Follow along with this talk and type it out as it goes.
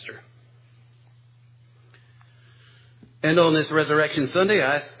And on this Resurrection Sunday,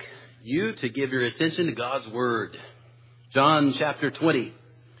 I ask you to give your attention to God's Word. John chapter 20,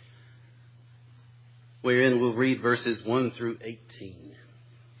 wherein we'll read verses 1 through 18.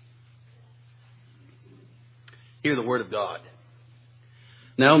 Hear the Word of God.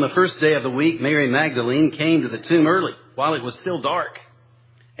 Now on the first day of the week, Mary Magdalene came to the tomb early, while it was still dark,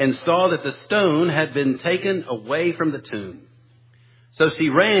 and saw that the stone had been taken away from the tomb. So she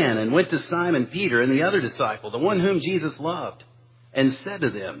ran and went to Simon Peter and the other disciple, the one whom Jesus loved, and said to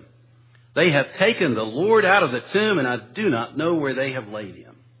them, "They have taken the Lord out of the tomb, and I do not know where they have laid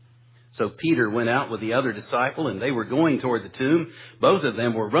him." So Peter went out with the other disciple, and they were going toward the tomb. Both of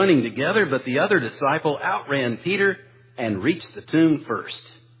them were running together, but the other disciple outran Peter and reached the tomb first.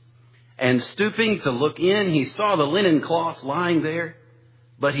 And stooping to look in, he saw the linen cloths lying there,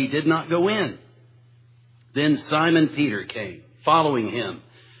 but he did not go in. Then Simon Peter came, following him,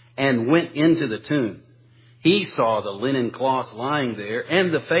 and went into the tomb. He saw the linen cloths lying there,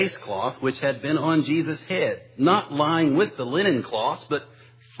 and the face cloth which had been on Jesus' head, not lying with the linen cloths, but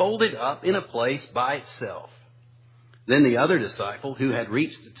folded up in a place by itself. Then the other disciple, who had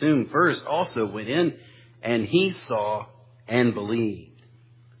reached the tomb first, also went in, and he saw and believed.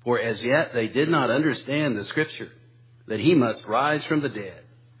 For as yet they did not understand the scripture, that he must rise from the dead.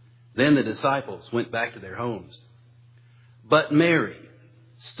 Then the disciples went back to their homes. But Mary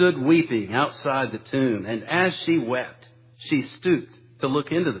stood weeping outside the tomb, and as she wept, she stooped to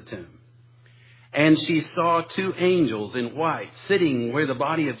look into the tomb. And she saw two angels in white sitting where the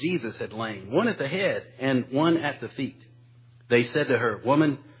body of Jesus had lain, one at the head and one at the feet. They said to her,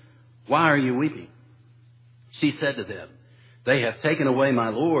 "Woman, why are you weeping?" She said to them, "They have taken away my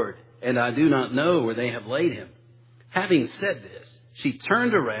Lord, and I do not know where they have laid him." Having said this, she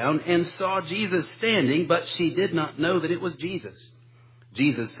turned around and saw Jesus standing, but she did not know that it was Jesus.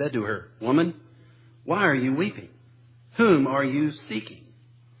 Jesus said to her, "Woman, why are you weeping? Whom are you seeking?"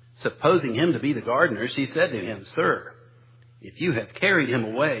 Supposing him to be the gardener, she said to him, "Sir, if you have carried him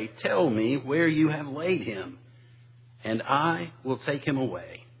away, tell me where you have laid him, and I will take him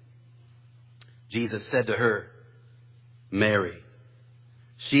away." Jesus said to her, "Mary."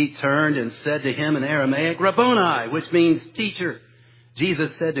 She turned and said to him in Aramaic, "Rabboni," which means teacher.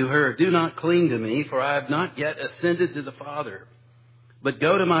 Jesus said to her, "Do not cling to me, for I have not yet ascended to the Father. But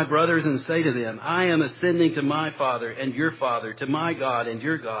go to my brothers and say to them, I am ascending to my Father and your Father, to my God and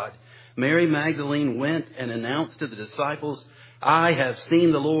your God." Mary Magdalene went and announced to the disciples, "I have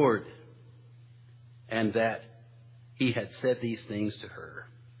seen the Lord," and that he had said these things to her.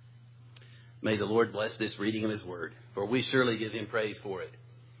 May the Lord bless this reading of his word, for we surely give him praise for it.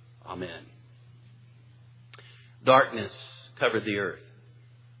 Amen. Darkness covered the earth.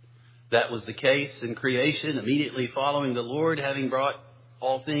 That was the case in creation immediately following the Lord having brought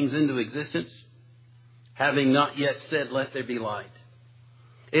all things into existence, having not yet said, "Let there be light."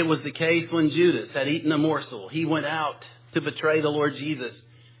 It was the case when Judas had eaten a morsel. He went out to betray the Lord Jesus,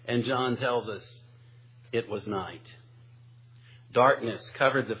 and John tells us it was night. Darkness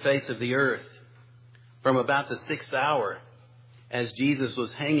covered the face of the earth from about the 6th hour as Jesus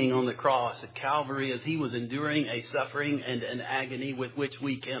was hanging on the cross at Calvary, as he was enduring a suffering and an agony with which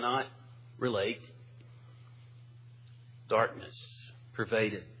we cannot relate. Darkness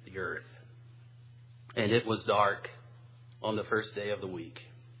pervaded the earth. And it was dark on the first day of the week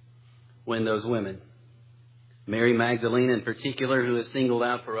when those women, Mary Magdalene in particular, who is singled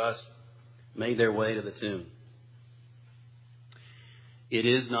out for us, made their way to the tomb. It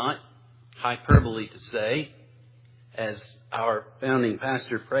is not hyperbole to say, as our founding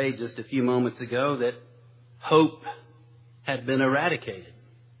pastor prayed just a few moments ago, that hope had been eradicated.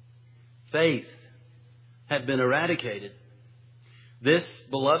 Faith had been eradicated. This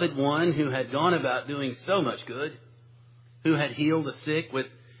beloved one who had gone about doing so much good, who had healed the sick with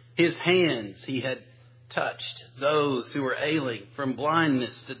his hands, he had touched those who were ailing from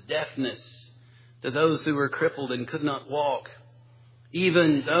blindness to deafness, to those who were crippled and could not walk,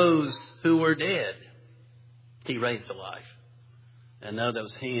 even those who were dead, he raised to life. And now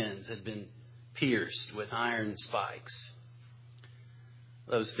those hands had been pierced with iron spikes.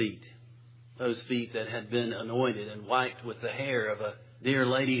 Those feet that had been anointed and wiped with the hair of a dear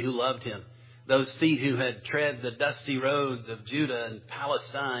lady who loved him. Those feet who had tread the dusty roads of Judah and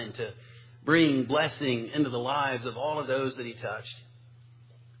Palestine to bring blessing into the lives of all of those that he touched,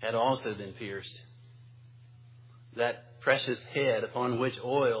 had also been pierced. That precious head upon which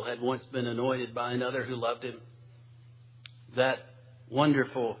oil had once been anointed by another who loved him. That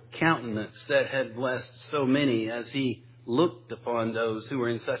wonderful countenance that had blessed so many as he looked upon those who were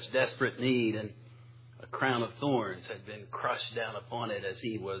in such desperate need, and a crown of thorns had been crushed down upon it as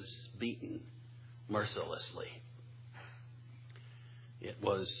he was beaten mercilessly. It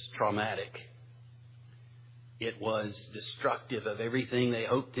was traumatic. It was destructive of everything they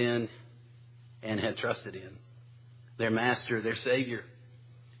hoped in and had trusted in. Their master, their Savior,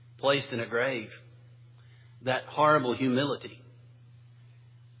 placed in a grave. That horrible humility,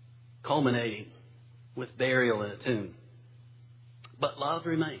 culminating with burial in a tomb. But love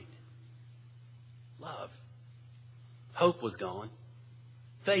remained. Love. Hope was gone.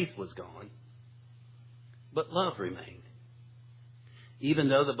 Faith was gone. But love remained. Even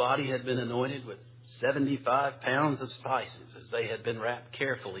though the body had been anointed with 75 pounds of spices, as they had been wrapped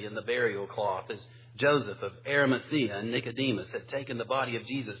carefully in the burial cloth, as Joseph of Arimathea and Nicodemus had taken the body of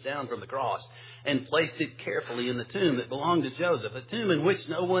Jesus down from the cross and placed it carefully in the tomb that belonged to Joseph, a tomb in which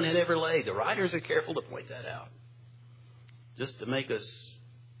no one had ever laid. The writers are careful to point that out, just to make us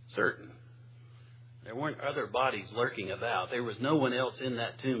certain. There weren't other bodies lurking about. There was no one else in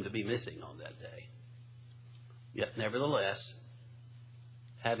that tomb to be missing on that day. Yet, nevertheless,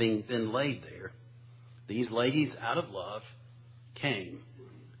 having been laid there, these ladies, out of love, came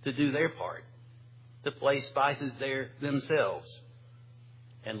to do their part, to place spices there themselves.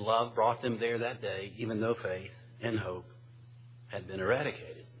 And love brought them there that day, even though faith and hope had been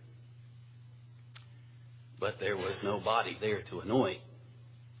eradicated. But there was no body there to anoint.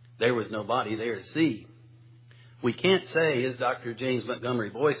 There was no body there to see. We can't say, as Dr. James Montgomery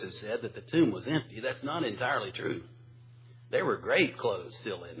Boyce has said, that the tomb was empty. That's not entirely true. There were grave clothes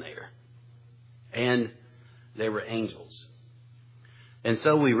still in there. And there were angels. And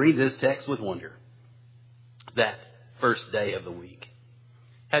so we read this text with wonder. That first day of the week.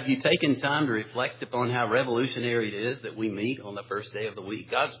 Have you taken time to reflect upon how revolutionary it is that we meet on the first day of the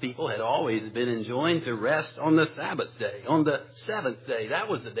week? God's people had always been enjoined to rest on the Sabbath day, on the seventh day. That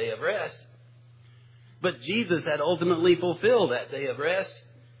was the day of rest. But Jesus had ultimately fulfilled that day of rest,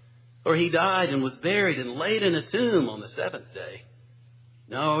 for he died and was buried and laid in a tomb on the seventh day.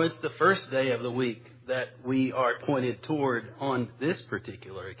 No, it's the first day of the week that we are pointed toward on this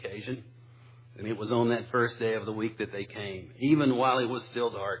particular occasion. And it was on that first day of the week that they came, even while it was still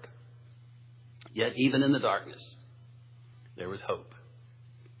dark. Yet even in the darkness, there was hope.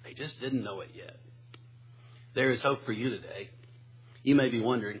 They just didn't know it yet. There is hope for you today. You may be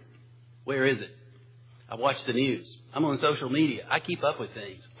wondering, where is it? I watch the news. I'm on social media. I keep up with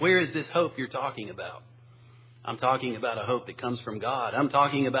things. Where is this hope you're talking about? I'm talking about a hope that comes from God. I'm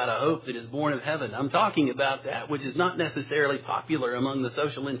talking about a hope that is born of heaven. I'm talking about that which is not necessarily popular among the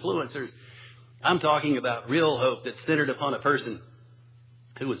social influencers. I'm talking about real hope that's centered upon a person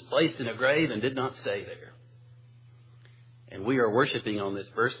who was placed in a grave and did not stay there. And we are worshiping on this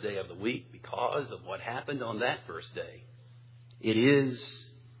first day of the week because of what happened on that first day. It is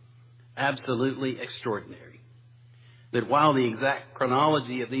absolutely extraordinary that while the exact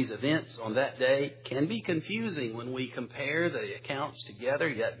chronology of these events on that day can be confusing when we compare the accounts together,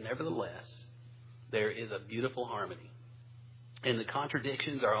 yet nevertheless, there is a beautiful harmony. And the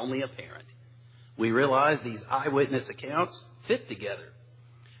contradictions are only apparent. We realize these eyewitness accounts fit together.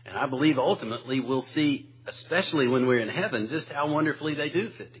 And I believe ultimately we'll see, especially when we're in heaven, just how wonderfully they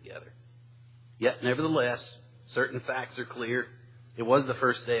do fit together. Yet nevertheless, certain facts are clear. It was the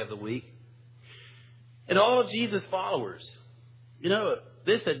first day of the week. And all of Jesus' followers, if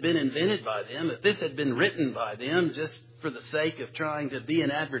this had been invented by them, if this had been written by them just for the sake of trying to be an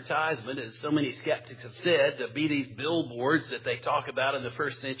advertisement, as so many skeptics have said, to be these billboards that they talk about in the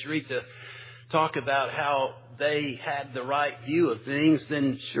first century, to talk about how they had the right view of things,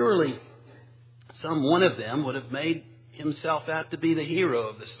 then surely some one of them would have made himself out to be the hero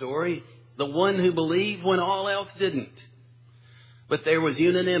of the story, the one who believed when all else didn't. But there was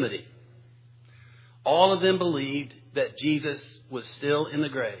unanimity. All of them believed that Jesus was still in the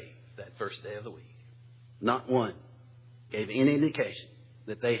grave that first day of the week. Not one gave any indication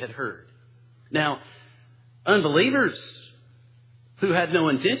that they had heard. Now, unbelievers who had no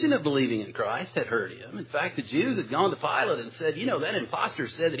intention of believing in Christ had heard him. In fact, the Jews had gone to Pilate and said, that impostor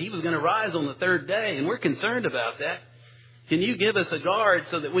said that he was going to rise on the third day, and we're concerned about that. Can you give us a guard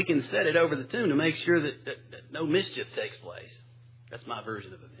so that we can set it over the tomb to make sure that no mischief takes place? That's my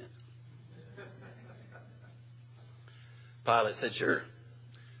version of events. Pilate said, sure.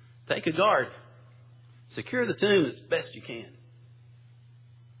 Take a guard. Secure the tomb as best you can.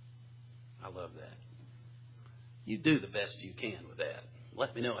 I love that. You do the best you can with that.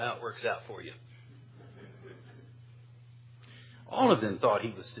 Let me know how it works out for you. All of them thought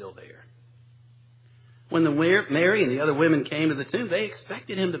he was still there. When Mary and the other women came to the tomb, they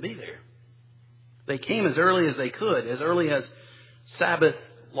expected him to be there. They came as early as they could, as early as Sabbath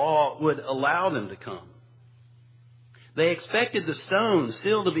law would allow them to come. They expected the stone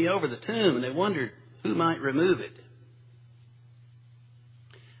still to be over the tomb, and they wondered who might remove it.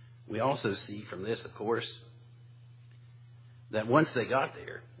 We also see from this, of course, that once they got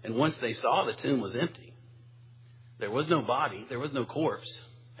there and once they saw the tomb was empty, there was no body, there was no corpse,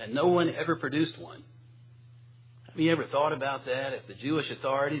 and no one ever produced one. Have you ever thought about that? If the Jewish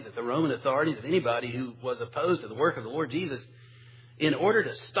authorities, if the Roman authorities, if anybody who was opposed to the work of the Lord Jesus, in order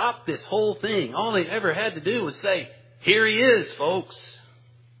to stop this whole thing, all they ever had to do was say, "Here he is, folks."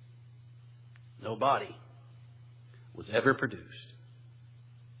 No body was ever produced.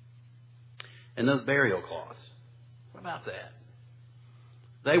 And those burial cloths, what about that?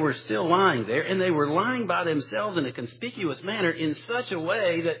 They were still lying there, and they were lying by themselves in a conspicuous manner in such a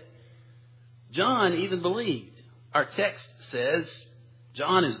way that John even believed. Our text says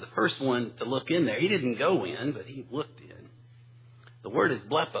John is the first one to look in there. He didn't go in, but he looked in. The word is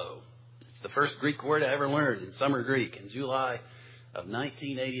blepo. It's the first Greek word I ever learned in summer Greek in July of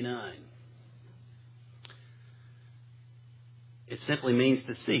 1989. It simply means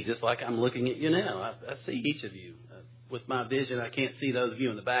to see, just like I'm looking at you now. I see each of you. With my vision, I can't see those of you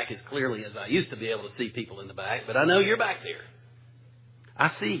in the back as clearly as I used to be able to see people in the back, but I know you're back there. I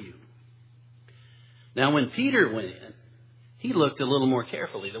see you. Now, when Peter went in, he looked a little more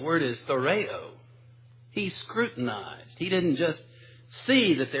carefully. The word is thoreo. He scrutinized. He didn't just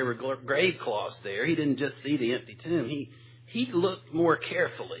see that there were grave cloths there. He didn't just see the empty tomb. He looked more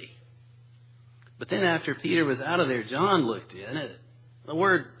carefully. But then after Peter was out of there, John looked in. The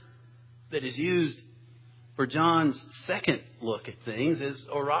word that is used for John's second look at things is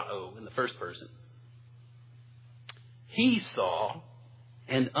orao in the first person. He saw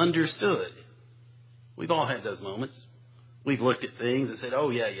and understood. We've all had those moments. We've looked at things and said,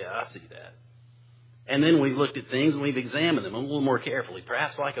 "Oh, yeah, I see that." And then we've looked at things and we've examined them a little more carefully,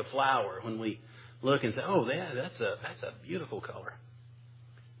 perhaps like a flower, when we look and say, "Oh, yeah, that's a beautiful color."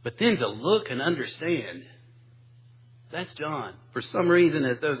 But then to look and understand, that's John. For some reason,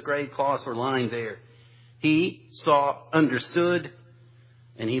 as those grave cloths were lying there, he saw, understood,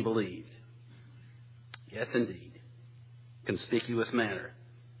 and he believed. Yes, indeed. Conspicuous manner.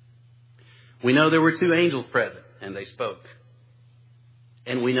 We know there were two angels present, and they spoke.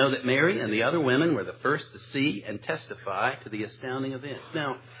 And we know that Mary and the other women were the first to see and testify to the astounding events.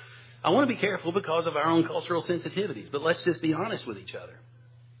 Now, I want to be careful because of our own cultural sensitivities, but let's just be honest with each other.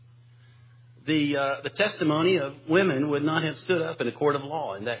 The testimony of women would not have stood up in a court of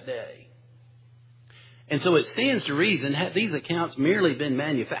law in that day. And so it stands to reason, had these accounts merely been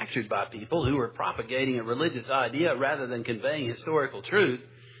manufactured by people who were propagating a religious idea rather than conveying historical truth,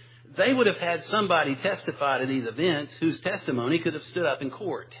 they would have had somebody testify to these events whose testimony could have stood up in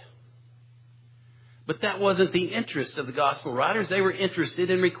court. But that wasn't the interest of the gospel writers. They were interested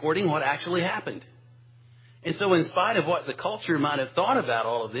in recording what actually happened. And so in spite of what the culture might have thought about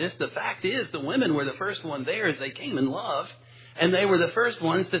all of this, the fact is the women were the first one there as they came in love, and they were the first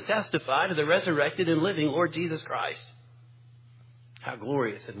ones to testify to the resurrected and living Lord Jesus Christ. How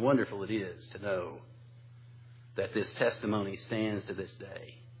glorious and wonderful it is to know that this testimony stands to this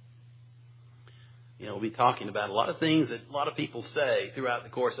day. You know, we'll be talking about a lot of things that a lot of people say throughout the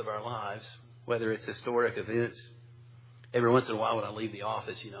course of our lives, whether it's historic events. Every once in a while when I leave the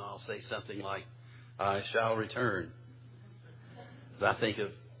office, I'll say something like, "I shall return," as I think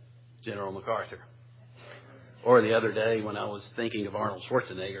of General MacArthur. Or the other day when I was thinking of Arnold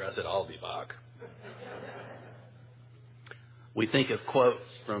Schwarzenegger, I said, "I'll be back." We think of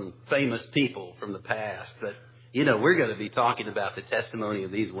quotes from famous people from the past, but, we're going to be talking about the testimony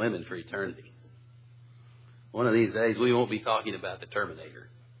of these women for eternity. One of these days, we won't be talking about the Terminator,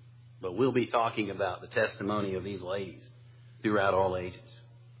 but we'll be talking about the testimony of these ladies throughout all ages.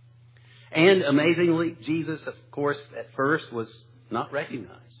 And amazingly, Jesus, of course, at first was not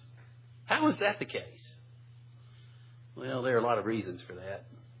recognized. How is that the case? Well, there are a lot of reasons for that.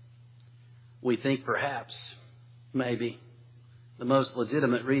 We think perhaps, maybe, the most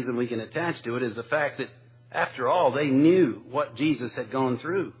legitimate reason we can attach to it is the fact that, after all, they knew what Jesus had gone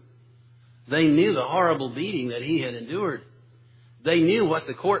through. They knew the horrible beating that he had endured. They knew what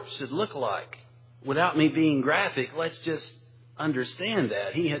the corpse should look like. Without me being graphic, let's just understand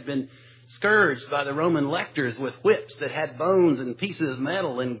that. He had been scourged by the Roman lictors with whips that had bones and pieces of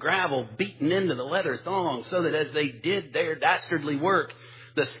metal and gravel beaten into the leather thongs, so that as they did their dastardly work,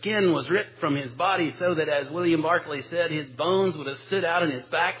 the skin was ripped from his body so that, as William Barclay said, his bones would have stood out in his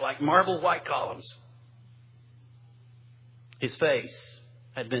back like marble white columns. His face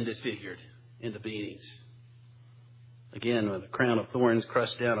had been disfigured in the beatings. Again, with a crown of thorns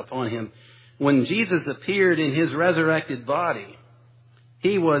crushed down upon him. When Jesus appeared in his resurrected body,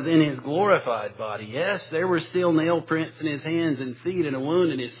 He was in his glorified body. Yes, there were still nail prints in his hands and feet and a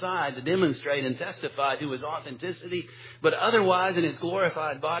wound in his side to demonstrate and testify to his authenticity. But otherwise, in his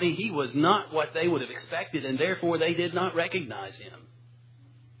glorified body, he was not what they would have expected, and therefore they did not recognize him.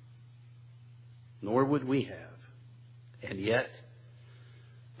 Nor would we have. And yet,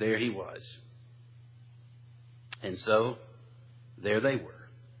 there he was. And so, there they were,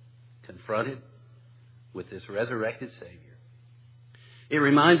 confronted with this resurrected Savior. It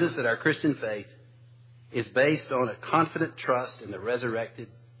reminds us that our Christian faith is based on a confident trust in the resurrected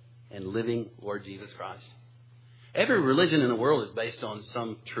and living Lord Jesus Christ. Every religion in the world is based on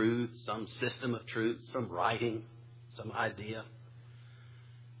some truth, some system of truth, some writing, some idea.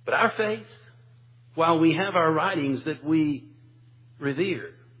 But our faith, while we have our writings that we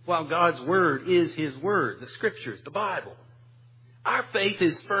revere, while God's Word is His Word, the Scriptures, the Bible, our faith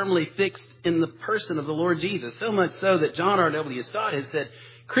is firmly fixed in the person of the Lord Jesus, so much so that John R.W. Stott has said,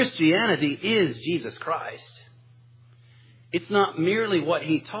 Christianity is Jesus Christ. It's not merely what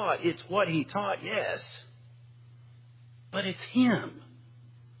He taught, it's what He taught, yes, but it's Him.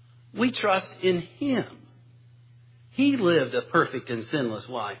 We trust in Him. He lived a perfect and sinless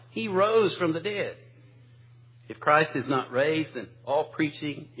life. He rose from the dead. If Christ is not raised, then all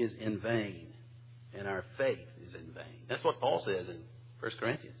preaching is in vain, and our faith is in vain. That's what Paul says in 1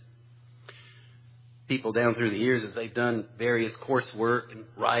 Corinthians. People down through the years, as they've done various coursework and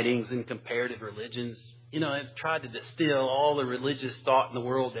writings in comparative religions, have tried to distill all the religious thought in the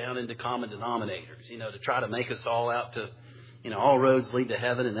world down into common denominators, to try to make us all out to, all roads lead to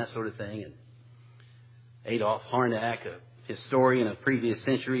heaven and that sort of thing. And Adolf Harnack, a historian of previous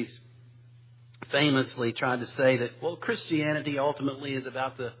centuries, famously tried to say that, Christianity ultimately is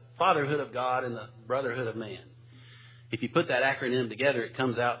about the fatherhood of God and the brotherhood of man. If you put that acronym together, it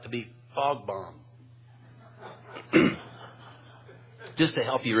comes out to be fog bomb. Just to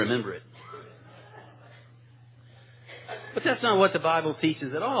help you remember it. But that's not what the Bible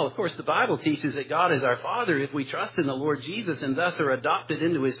teaches at all. Of course, the Bible teaches that God is our Father if we trust in the Lord Jesus and thus are adopted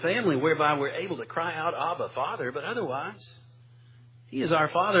into His family, whereby we're able to cry out, Abba, Father. But otherwise, He is our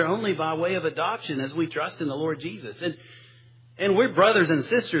Father only by way of adoption as we trust in the Lord Jesus. And we're brothers and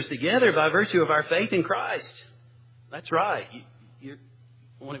sisters together by virtue of our faith in Christ. That's right.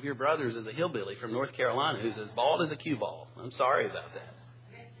 One of your brothers is a hillbilly from North Carolina who's as bald as a cue ball. I'm sorry about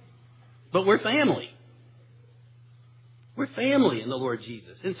that. But we're family. We're family in the Lord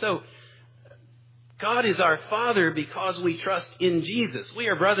Jesus. And so, God is our Father because we trust in Jesus. We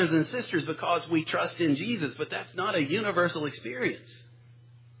are brothers and sisters because we trust in Jesus. But that's not a universal experience.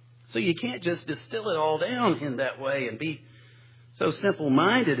 So you can't just distill it all down in that way and be so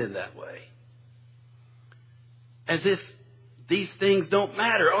simple-minded in that way. As if these things don't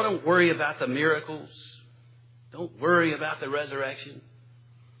matter. Oh, don't worry about the miracles. Don't worry about the resurrection.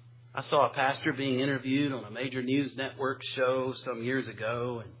 I saw a pastor being interviewed on a major news network show some years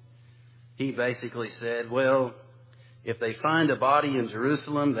ago, and he basically said, if they find a body in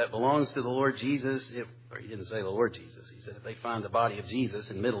Jerusalem that belongs to the Lord Jesus, or he didn't say the Lord Jesus, he said if they find the body of Jesus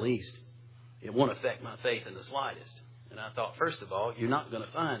in the Middle East, it won't affect my faith in the slightest. And I thought, first of all, you're not going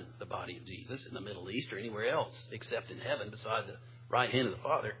to find the body of Jesus in the Middle East or anywhere else except in heaven beside the right hand of the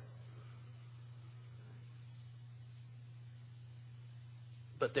Father.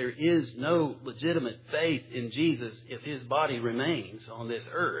 But there is no legitimate faith in Jesus if His body remains on this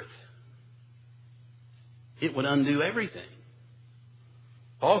earth. It would undo everything.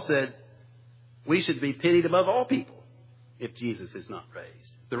 Paul said we should be pitied above all people if Jesus is not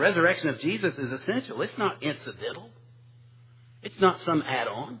raised. The resurrection of Jesus is essential. It's not incidental. It's not some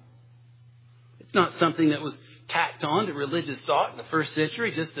add-on. It's not something that was tacked on to religious thought in the first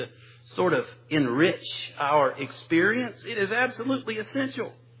century just to sort of enrich our experience. It is absolutely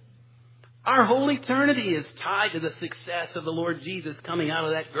essential. Our whole eternity is tied to the success of the Lord Jesus coming out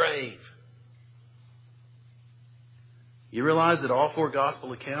of that grave. You realize that all four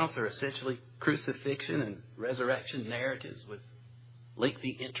gospel accounts are essentially crucifixion and resurrection narratives with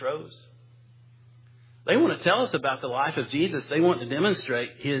lengthy intros? They want to tell us about the life of Jesus. They want to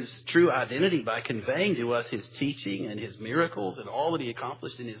demonstrate His true identity by conveying to us His teaching and His miracles and all that He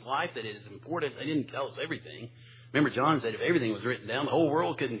accomplished in His life that is important. They didn't tell us everything. Remember, John said if everything was written down, the whole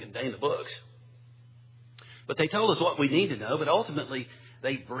world couldn't contain the books. But they told us what we need to know, but ultimately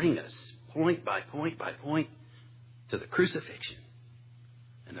they bring us point by point by point to the crucifixion.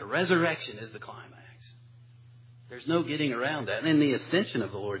 And the resurrection is the climax. There's no getting around that. And then the ascension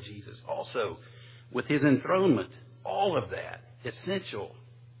of the Lord Jesus also, with His enthronement, all of that, essential.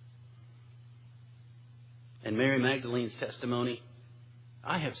 And Mary Magdalene's testimony,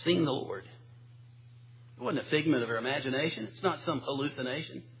 I have seen the Lord. It wasn't a figment of her imagination. It's not some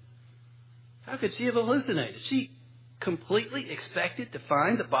hallucination. How could she have hallucinated? She completely expected to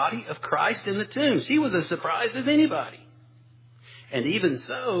find the body of Christ in the tomb. She was as surprised as anybody. And even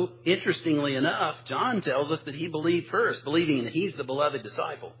so, interestingly enough, John tells us that he believed first, believing that he's the beloved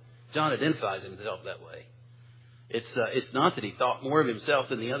disciple. John identifies himself that way. It's not that he thought more of himself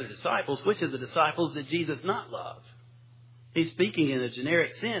than the other disciples. Which of the disciples did Jesus not love? He's speaking in a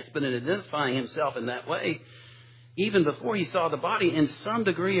generic sense, but in identifying himself in that way, even before he saw the body, in some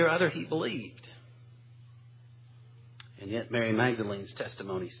degree or other, he believed. And yet Mary Magdalene's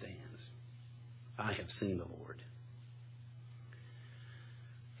testimony stands. I have seen the Lord.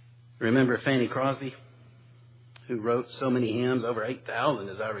 Remember Fanny Crosby, who wrote so many hymns, over 8,000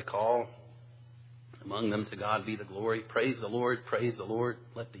 as I recall. Among them, To God Be the Glory. Praise the Lord,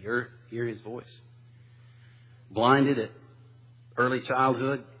 let the earth hear his voice. Blinded at early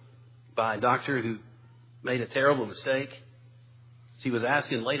childhood by a doctor who made a terrible mistake. She was asked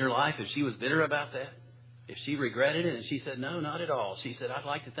in later life if she was bitter about that, if she regretted it, and she said, no, not at all. She said, I'd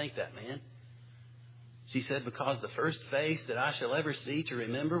like to thank that man. She said, because the first face that I shall ever see to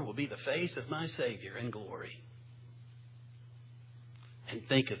remember will be the face of my Savior in glory. And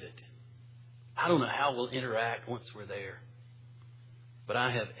think of it. I don't know how we'll interact once we're there, but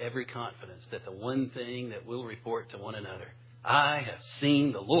I have every confidence that the one thing that we'll report to one another, I have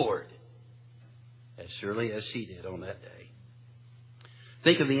seen the Lord, as surely as she did on that day.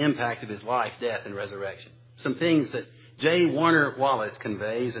 Think of the impact of his life, death, and resurrection. Some things that J. Warner Wallace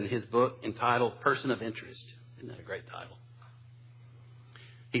conveys in his book entitled Person of Interest. Isn't that a great title?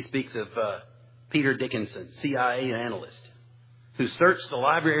 He speaks of Peter Dickinson, CIA analyst, who searched the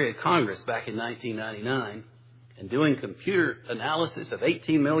Library of Congress back in 1999 and doing computer analysis of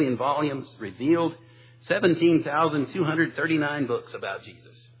 18 million volumes revealed 17,239 books about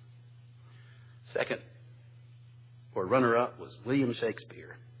Jesus. Second, or runner-up, was William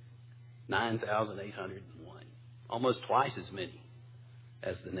Shakespeare, 9,801. Almost twice as many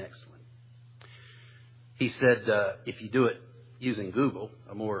as the next one. He said if you do it using Google,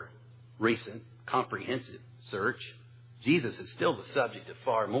 a more recent, comprehensive search, Jesus is still the subject of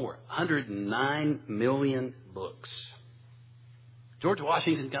far more. 109 million books. George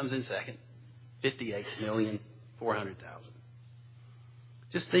Washington comes in second, 58,400,000.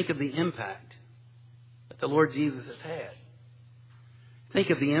 Just think of the impact that the Lord Jesus has had. Think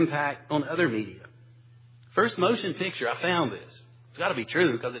of the impact on other media. First motion picture, I found this. It's got to be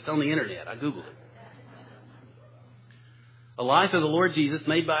true because it's on the internet. I Googled it. A Life of the Lord Jesus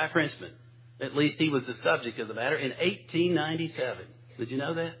made by a Frenchman. At least he was the subject of the matter in 1897. Did you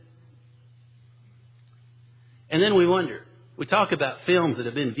know that? And then we wonder. We talk about films that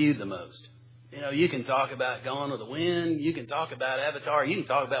have been viewed the most. You know, you can talk about Gone with the Wind. You can talk about Avatar. You can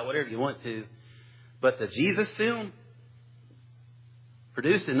talk about whatever you want to. But the Jesus film,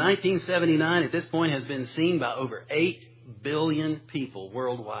 produced in 1979, at this point has been seen by over 8 billion people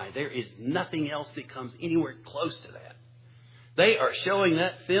worldwide. There is nothing else that comes anywhere close to that. They are showing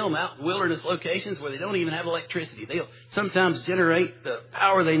that film out in wilderness locations where they don't even have electricity. They'll sometimes generate the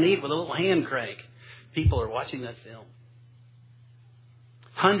power they need with a little hand crank. People are watching that film.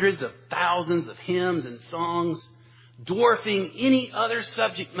 Hundreds of thousands of hymns and songs dwarfing any other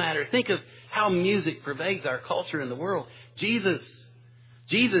subject matter. Think of how music pervades our culture in the world. Jesus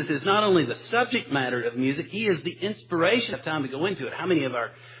is not only the subject matter of music, he is the inspiration. I have time to go into it. How many of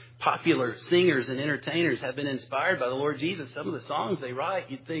our popular singers and entertainers have been inspired by the Lord Jesus? Some of the songs they write,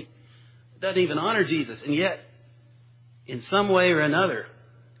 you'd think, doesn't even honor Jesus. And yet, in some way or another,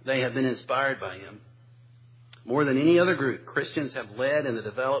 they have been inspired by him. More than any other group, Christians have led in the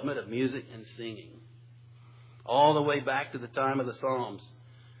development of music and singing. All the way back to the time of the Psalms.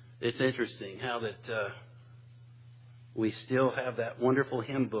 It's interesting how that we still have that wonderful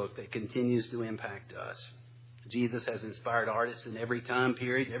hymn book that continues to impact us. Jesus has inspired artists in every time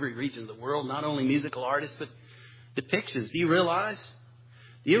period, every region of the world, not only musical artists, but depictions. Do you realize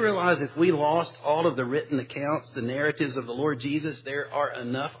if we lost all of the written accounts, the narratives of the Lord Jesus, there are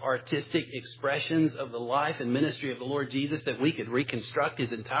enough artistic expressions of the life and ministry of the Lord Jesus that we could reconstruct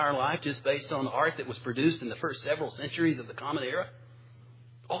his entire life just based on art that was produced in the first several centuries of the Common Era?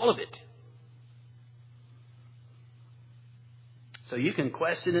 All of it. So you can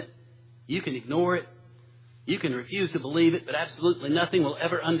question it, you can ignore it, you can refuse to believe it, but absolutely nothing will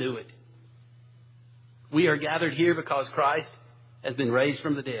ever undo it. We are gathered here because Christ has been raised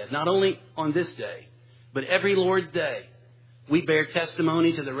from the dead. Not only on this day, but every Lord's Day, we bear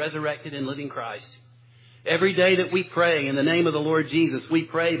testimony to the resurrected and living Christ. Every day that we pray in the name of the Lord Jesus, we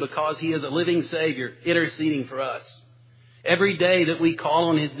pray because he is a living Savior interceding for us. Every day that we call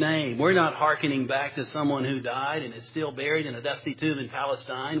on His name, we're not hearkening back to someone who died and is still buried in a dusty tomb in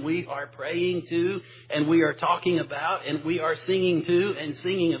Palestine. We are praying to, and we are talking about, and we are singing to and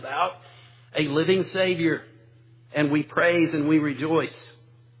singing about a living Savior. And we praise and we rejoice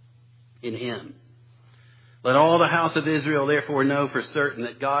in Him. Let all the house of Israel therefore know for certain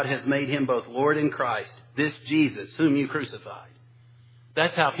that God has made Him both Lord and Christ, this Jesus whom you crucified.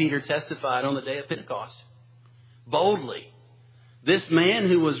 That's how Peter testified on the day of Pentecost. Boldly. This man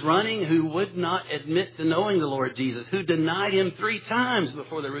who was running, who would not admit to knowing the Lord Jesus, who denied Him 3 times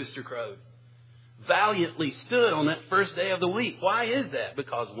before the rooster crowed, valiantly stood on that first day of the week. Why is that?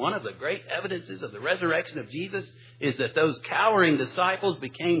 Because one of the great evidences of the resurrection of Jesus is that those cowering disciples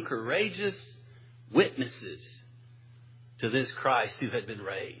became courageous witnesses to this Christ who had been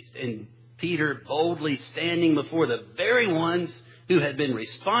raised. And Peter boldly standing before the very ones who had been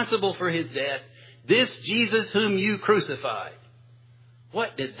responsible for His death, this Jesus whom you crucified.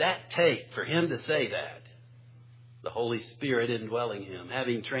 What did that take for him to say that? The Holy Spirit indwelling him,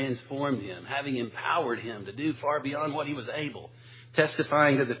 having transformed him, having empowered him to do far beyond what he was able,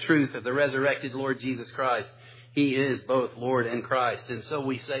 testifying to the truth of the resurrected Lord Jesus Christ. He is both Lord and Christ. And so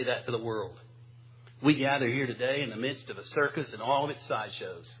we say that to the world. We gather here today in the midst of a circus and all of its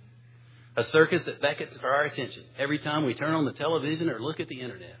sideshows. A circus that beckons for our attention every time we turn on the television or look at the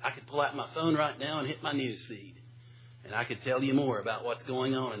internet. I could pull out my phone right now and hit my news feed. And I could tell you more about what's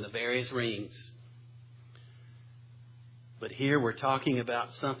going on in the various rings. But here we're talking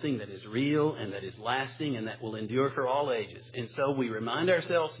about something that is real and that is lasting and that will endure for all ages. And so we remind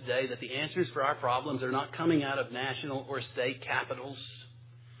ourselves today that the answers for our problems are not coming out of national or state capitals,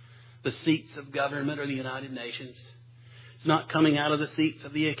 the seats of government or the United Nations. It's not coming out of the seats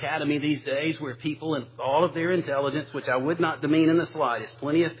of the academy these days where people and all of their intelligence, which I would not demean in the slightest,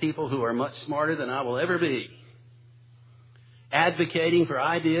 plenty of people who are much smarter than I will ever be, advocating for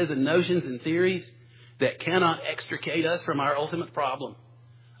ideas and notions and theories that cannot extricate us from our ultimate problem.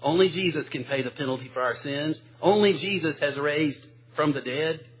 Only Jesus can pay the penalty for our sins. Only Jesus has raised from the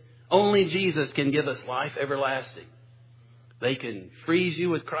dead. Only Jesus can give us life everlasting. They can freeze you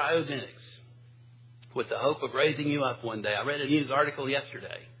with cryogenics with the hope of raising you up one day. I read a news article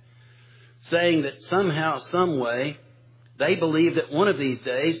yesterday saying that somehow, some way, they believe that one of these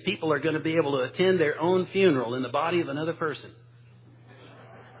days people are going to be able to attend their own funeral in the body of another person.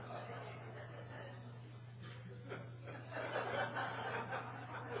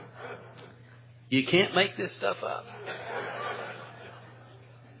 You can't make this stuff up.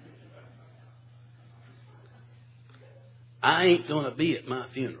 I ain't going to be at my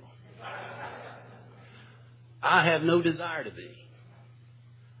funeral. I have no desire to be.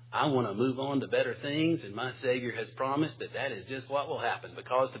 I want to move on to better things, and my Savior has promised that that is just what will happen,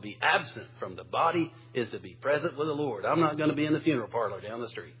 because to be absent from the body is to be present with the Lord. I'm not going to be in the funeral parlor down the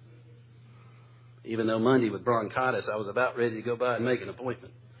street. Even though Monday with bronchitis, I was about ready to go by and make an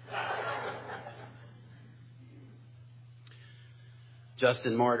appointment.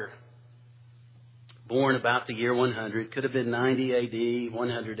 Justin Martyr, born about the year 100, could have been 90 A.D.,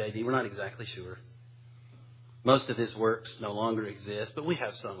 100 A.D., we're not exactly sure. Most of his works no longer exist, but we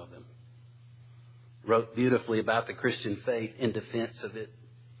have some of them. Wrote beautifully about the Christian faith in defense of it,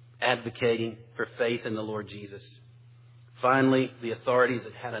 advocating for faith in the Lord Jesus. Finally, the authorities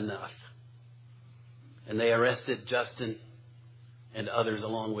had had enough, and they arrested Justin and others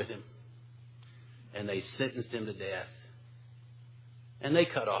along with him, and they sentenced him to death, and they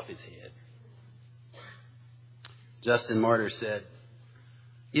cut off his head. Justin Martyr said,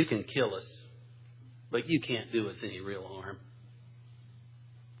 "You can kill us, but you can't do us any real harm."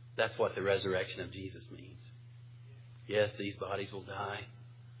 That's what the resurrection of Jesus means. Yes, these bodies will die.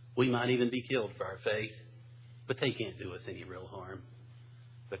 We might even be killed for our faith, but they can't do us any real harm,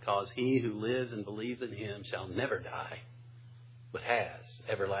 because he who lives and believes in him shall never die, but has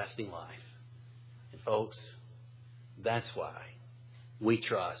everlasting life. And folks, that's why we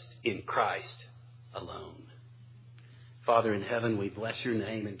trust in Christ alone. Father in heaven, we bless your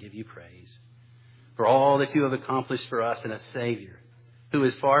name and give you praise for all that you have accomplished for us in a Savior who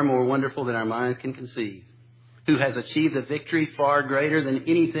is far more wonderful than our minds can conceive, who has achieved a victory far greater than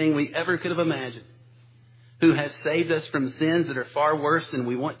anything we ever could have imagined, who has saved us from sins that are far worse than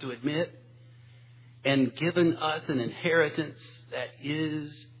we want to admit, and given us an inheritance that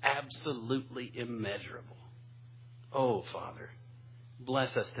is absolutely immeasurable. Oh, Father,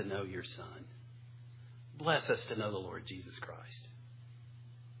 bless us to know your Son. Bless us to know the Lord Jesus Christ.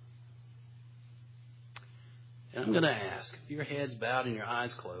 And I'm going to ask, with your heads bowed and your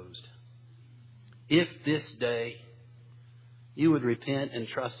eyes closed, if this day you would repent and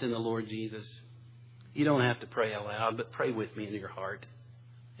trust in the Lord Jesus, You don't have to pray aloud, but pray with me in your heart.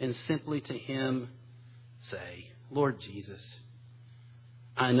 And simply to Him say, Lord Jesus,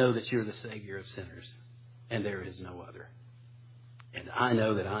 I know that you're the Savior of sinners, and there is no other. And I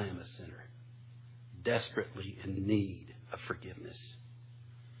know that I am a sinner, desperately in need of forgiveness.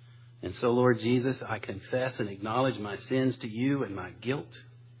 And so, Lord Jesus, I confess and acknowledge my sins to you and my guilt.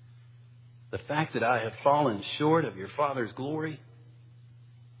 The fact that I have fallen short of your Father's glory,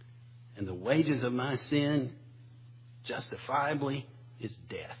 and the wages of my sin, justifiably, is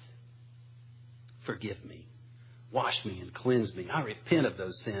death. Forgive me. Wash me and cleanse me. I repent of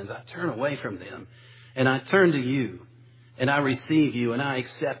those sins. I turn away from them. And I turn to you. And I receive you. And I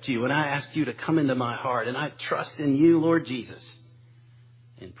accept you. And I ask you to come into my heart. And I trust in you, Lord Jesus.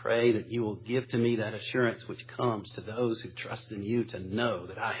 And pray that you will give to me that assurance which comes to those who trust in you to know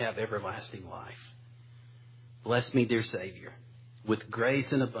that I have everlasting life. Bless me, dear Savior, with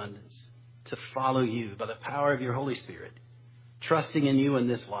grace and abundance to follow you by the power of your Holy Spirit, trusting in you in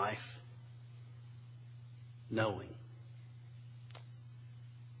this life, knowing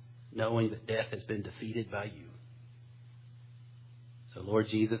that death has been defeated by you. So, Lord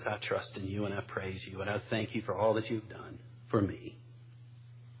Jesus, I trust in you and I praise you and I thank you for all that you've done for me.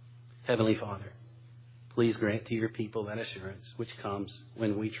 Heavenly Father, please grant to your people that assurance which comes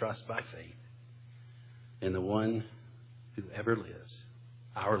when we trust by faith in the one who ever lives,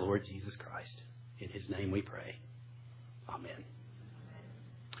 our Lord Jesus Christ. In his name we pray. Amen.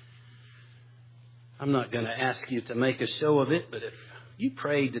 I'm not going to ask you to make a show of it, but if you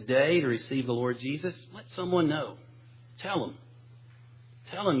prayed today to receive the Lord Jesus, let someone know. Tell them.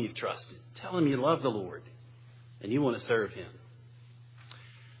 Tell them you've trusted. Tell them you love the Lord and you want to serve him.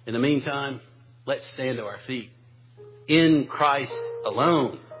 In the meantime, let's stand to our feet. In Christ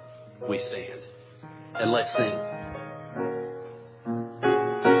alone we stand. And let's sing.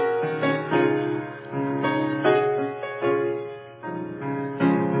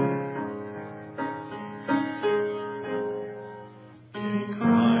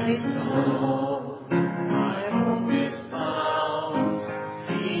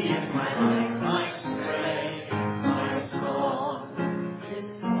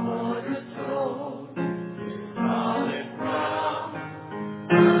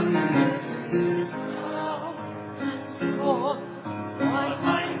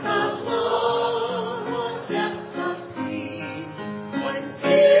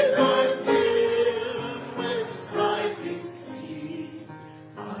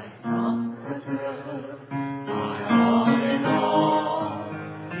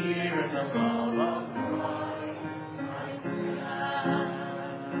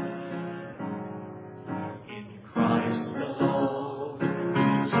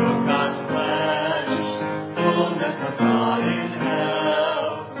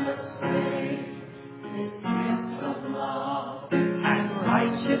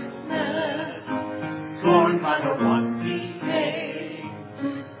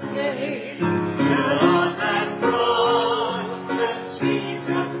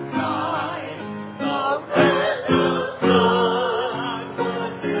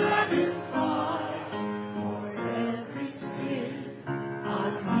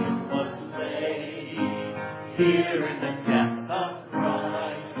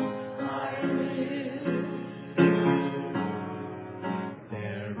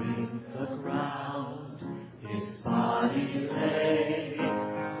 Can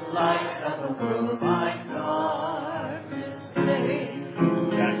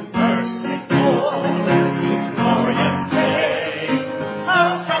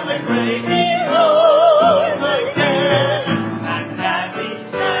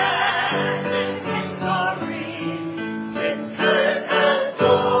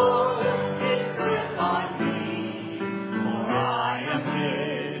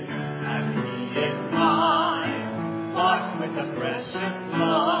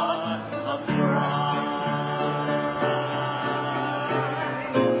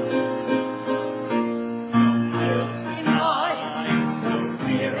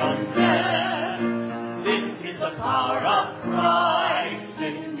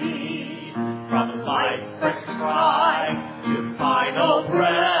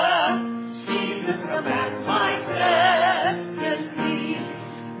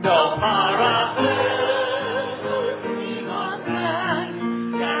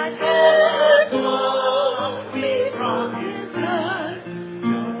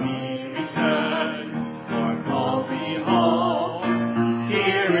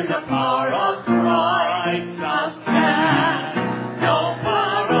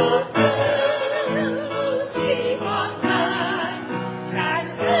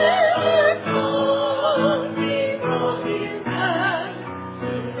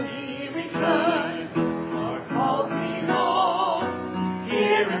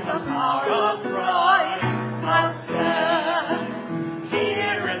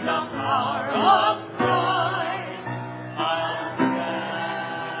in the power of Christ, I'll stand.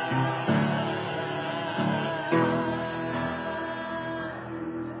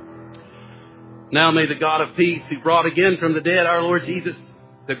 Now may the God of peace, who brought again from the dead our Lord Jesus,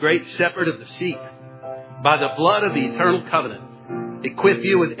 the great shepherd of the sheep, by the blood of the eternal covenant, equip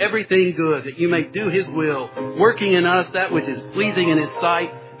you with everything good, that you may do his will, working in us that which is pleasing in his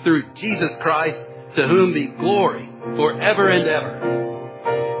sight, through Jesus Christ, to whom be glory forever and ever.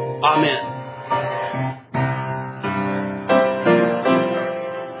 Amen.